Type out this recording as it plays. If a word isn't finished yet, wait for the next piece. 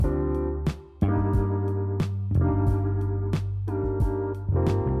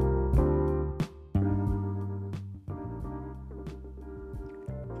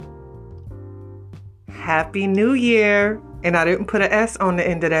Happy New Year. And I didn't put an S on the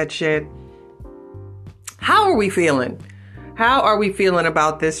end of that shit. How are we feeling? How are we feeling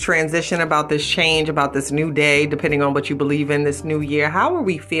about this transition, about this change, about this new day, depending on what you believe in, this new year? How are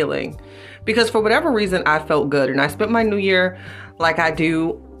we feeling? Because for whatever reason, I felt good. And I spent my new year like I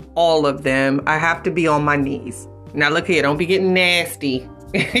do all of them. I have to be on my knees. Now look here, don't be getting nasty,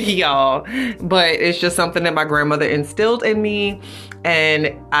 y'all. But it's just something that my grandmother instilled in me.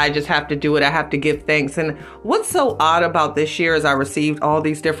 And I just have to do it. I have to give thanks. And what's so odd about this year is I received all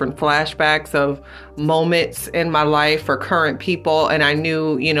these different flashbacks of moments in my life for current people. And I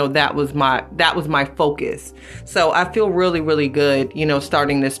knew, that was my focus. So I feel really, really good,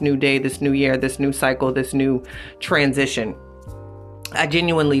 starting this new day, this new year, this new cycle, this new transition. I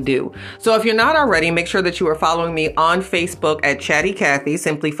genuinely do. So if you're not already, make sure that you are following me on Facebook at Chatty Cathy.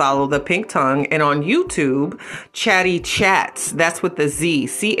 Simply follow the pink tongue. And on YouTube, Chatty Chats. That's with the Z,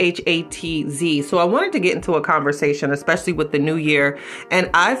 CHATZ. So I wanted to get into a conversation, especially with the new year. And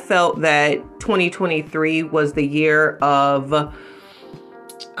I felt that 2023 was the year of,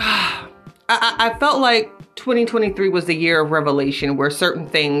 I felt like 2023 was the year of revelation, where certain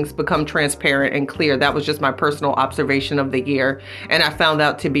things become transparent and clear. That was just my personal observation of the year, and I found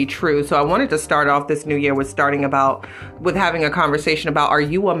out to be true. So I wanted to start off this new year with having a conversation about, are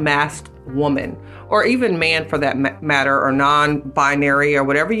you a masked woman, or even man for that matter, or non-binary, or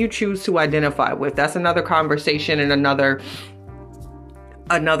whatever you choose to identify with? That's another conversation and another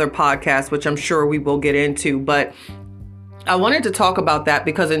podcast, which I'm sure we will get into. But I wanted to talk about that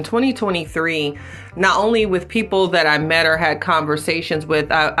because in 2023, not only with people that I met or had conversations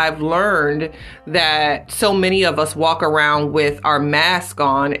with, I've learned that so many of us walk around with our mask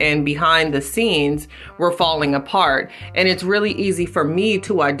on, and behind the scenes, we're falling apart. And it's really easy for me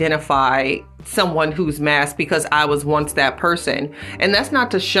to identify someone who's masked because I was once that person. And that's not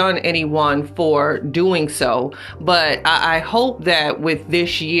to shun anyone for doing so, but I hope that with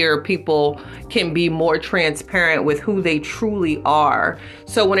this year, people can be more transparent with who they truly are.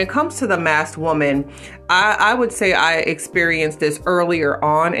 So when it comes to the masked woman, I would say I experienced this earlier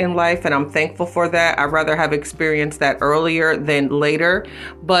on in life, and I'm thankful for that. I'd rather have experienced that earlier than later.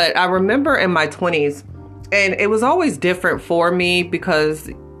 But I remember in my 20s, and it was always different for me because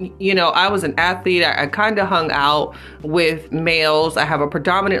I was an athlete. I kind of hung out with males. I have a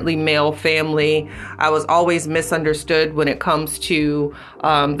predominantly male family. I was always misunderstood when it comes to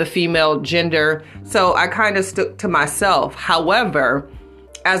the female gender. So I kind of stuck to myself. However,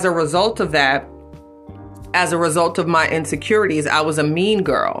 as a result of that, as a result of my insecurities, I was a mean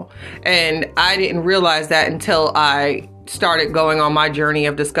girl. And I didn't realize that until I started going on my journey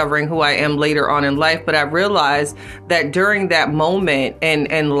of discovering who I am later on in life. But I realized that during that moment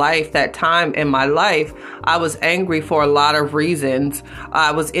in life, that time in my life, I was angry for a lot of reasons.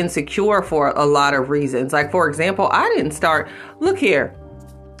 I was insecure for a lot of reasons. Like, for example, look here,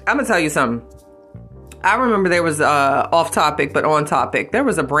 I'm gonna tell you something. I remember there was off topic, but on topic. There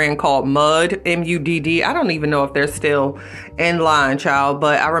was a brand called Mudd, MUDD. I don't even know if they're still in line, child,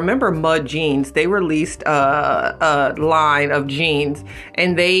 but I remember Mudd jeans. They released a line of jeans,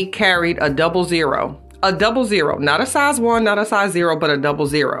 and they carried a 00. A 00, not a size 1, not a size 0, but a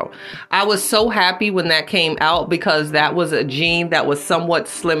 00. I was so happy when that came out because that was a jean that was somewhat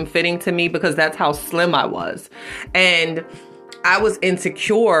slim fitting to me because that's how slim I was. And I was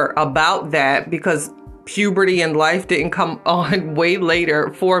insecure about that because puberty and life didn't come on way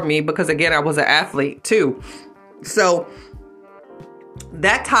later for me because, again, I was an athlete too. So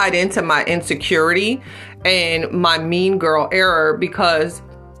that tied into my insecurity and my mean girl error, because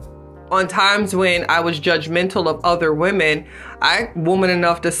on times when I was judgmental of other women, I'm woman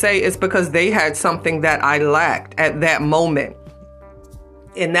enough to say it's because they had something that I lacked at that moment.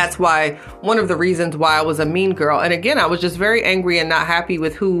 And that's one of the reasons why I was a mean girl. And again, I was just very angry and not happy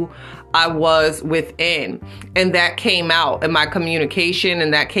with who I was within. And that came out in my communication,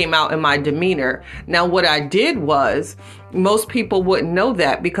 and that came out in my demeanor. Now, what I did was, most people wouldn't know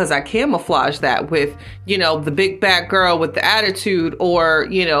that because I camouflaged that with, the big bad girl with the attitude, or,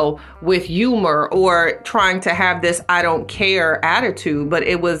 with humor, or trying to have this I don't care attitude. But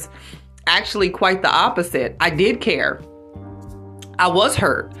it was actually quite the opposite. I did care. I was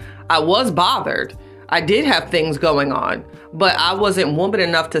hurt. I was bothered. I did have things going on, but I wasn't woman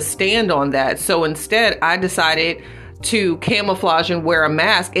enough to stand on that. So instead, I decided to camouflage and wear a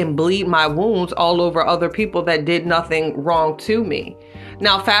mask and bleed my wounds all over other people that did nothing wrong to me.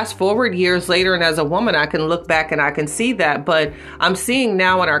 Now, fast forward years later, and as a woman, I can look back and I can see that. But I'm seeing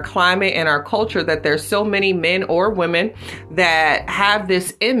now in our climate and our culture that there's so many men or women that have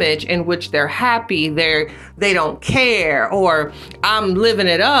this image in which they're happy, they don't care, or I'm living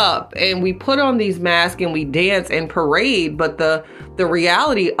it up. And we put on these masks and we dance and parade. But the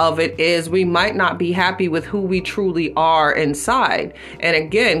reality of it is we might not be happy with who we truly are inside. And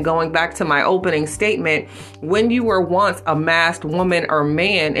again, going back to my opening statement, when you were once a masked woman or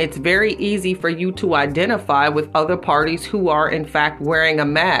man, it's very easy for you to identify with other parties who are in fact wearing a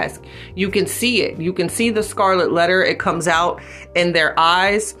mask. You can see it. You can see the scarlet letter. It comes out in their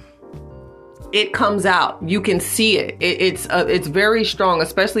eyes. It comes out. You can see it. It's very strong,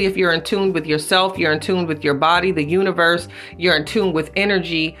 especially if you're in tune with yourself, you're in tune with your body, the universe, you're in tune with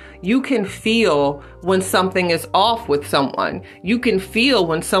energy. You can feel when something is off with someone. You can feel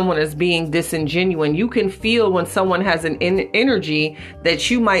when someone is being disingenuous. You can feel when someone has an energy that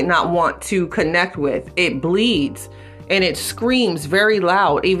you might not want to connect with. It bleeds. And it screams very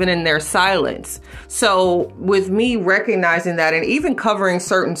loud, even in their silence. So with me recognizing that and even covering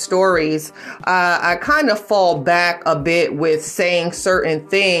certain stories, I kind of fall back a bit with saying certain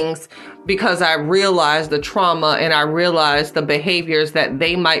things because I realize the trauma and I realize the behaviors that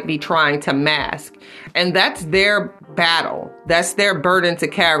they might be trying to mask. And that's their battle. That's their burden to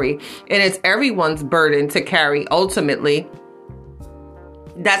carry. And it's everyone's burden to carry ultimately.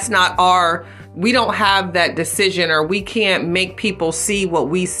 That's not we don't have that decision, or we can't make people see what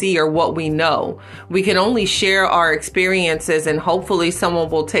we see or what we know. We can only share our experiences, and hopefully someone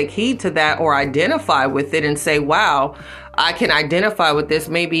will take heed to that or identify with it and say, wow, I can identify with this.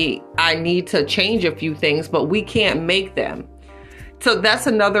 Maybe I need to change a few things, but we can't make them. So that's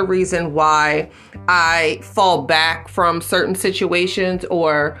another reason why I fall back from certain situations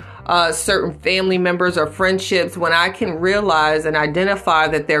or certain family members or friendships when I can realize and identify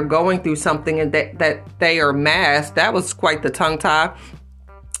that they're going through something and that they are masked. That was quite the tongue tie.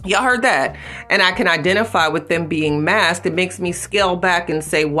 Y'all heard that. And I can identify with them being masked. It makes me scale back and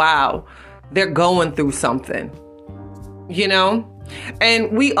say, wow, they're going through something, you know?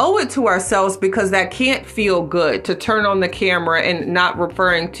 And we owe it to ourselves, because that can't feel good to turn on the camera, and not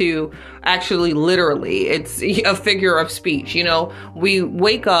referring to actually literally. It's a figure of speech. You know, we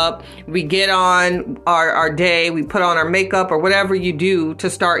wake up, we get on our day, we put on our makeup or whatever you do to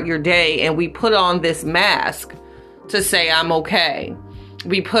start your day, and we put on this mask to say, I'm okay.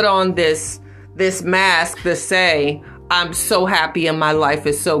 We put on this mask to say, I'm so happy and my life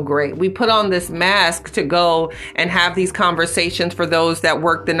is so great. We put on this mask to go and have these conversations for those that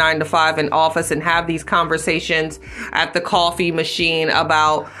work the 9 to 5 in office, and have these conversations at the coffee machine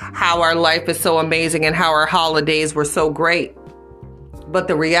about how our life is so amazing and how our holidays were so great. But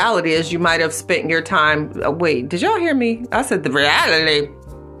the reality is you might have spent your time. Wait, did y'all hear me? I said the reality.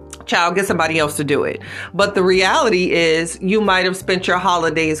 Child, get somebody else to do it. But the reality is you might have spent your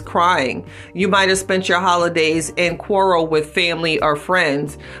holidays crying. You might have spent your holidays in quarrel with family or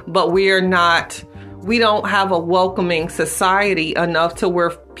friends. But we don't have a welcoming society enough to where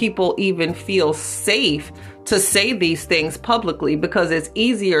people even feel safe to say these things publicly, because it's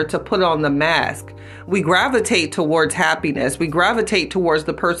easier to put on the mask. We gravitate towards happiness. We gravitate towards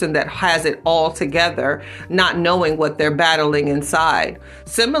the person that has it all together, not knowing what they're battling inside.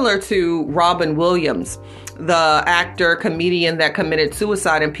 Similar to Robin Williams, the actor, comedian that committed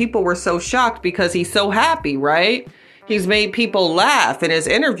suicide, and people were so shocked because he's so happy, right? He's made people laugh. In his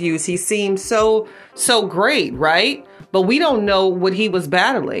interviews, he seems so great, right? But we don't know what he was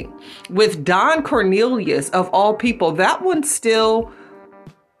battling. With Don Cornelius, of all people, that one still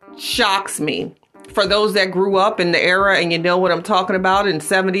shocks me. For those that grew up in the era, and you know what I'm talking about, in the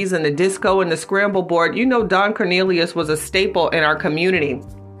 70s and the disco and the scramble board, you know Don Cornelius was a staple in our community.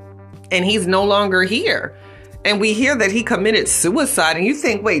 And he's no longer here. And we hear that he committed suicide, and you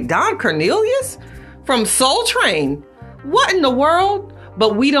think, wait, Don Cornelius from Soul Train? What in the world?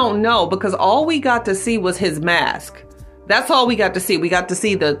 But we don't know, because all we got to see was his mask. That's all we got to see. We got to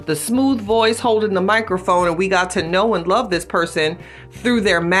see the smooth voice holding the microphone, and we got to know and love this person through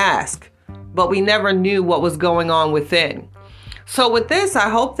their mask. But we never knew what was going on within. So with this, I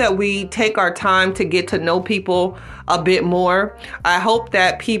hope that we take our time to get to know people a bit more. I hope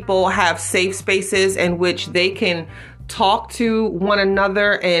that people have safe spaces in which they can talk to one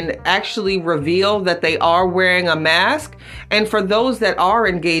another and actually reveal that they are wearing a mask. And for those that are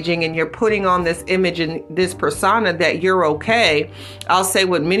engaging and you're putting on this image and this persona that you're okay, I'll say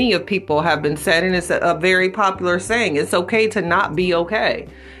what many of people have been said, and it's a very popular saying, it's okay to not be okay.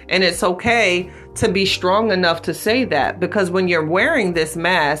 And it's okay to be strong enough to say that, because when you're wearing this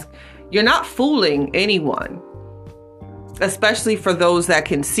mask, you're not fooling anyone. especially for those that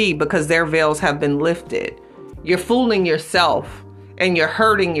can see, because their veils have been lifted. You're fooling yourself and you're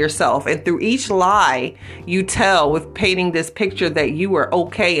hurting yourself. And through each lie you tell with painting this picture that you are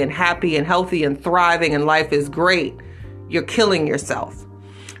okay and happy and healthy and thriving and life is great, you're killing yourself.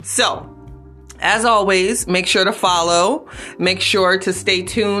 So, as always, make sure to follow. Make sure to stay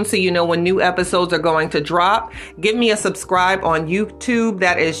tuned so you know when new episodes are going to drop. Give me a subscribe on YouTube.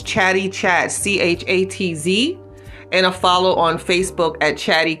 That is Chatty Chat, CHATZ. And a follow on Facebook at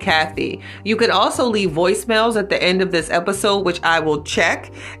Chatty Kathy. You could also leave voicemails at the end of this episode, which I will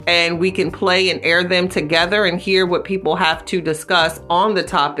check, and we can play and air them together and hear what people have to discuss on the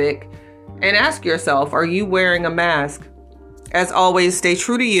topic. And ask yourself, are you wearing a mask? As always, stay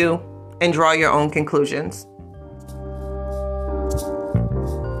true to you and draw your own conclusions.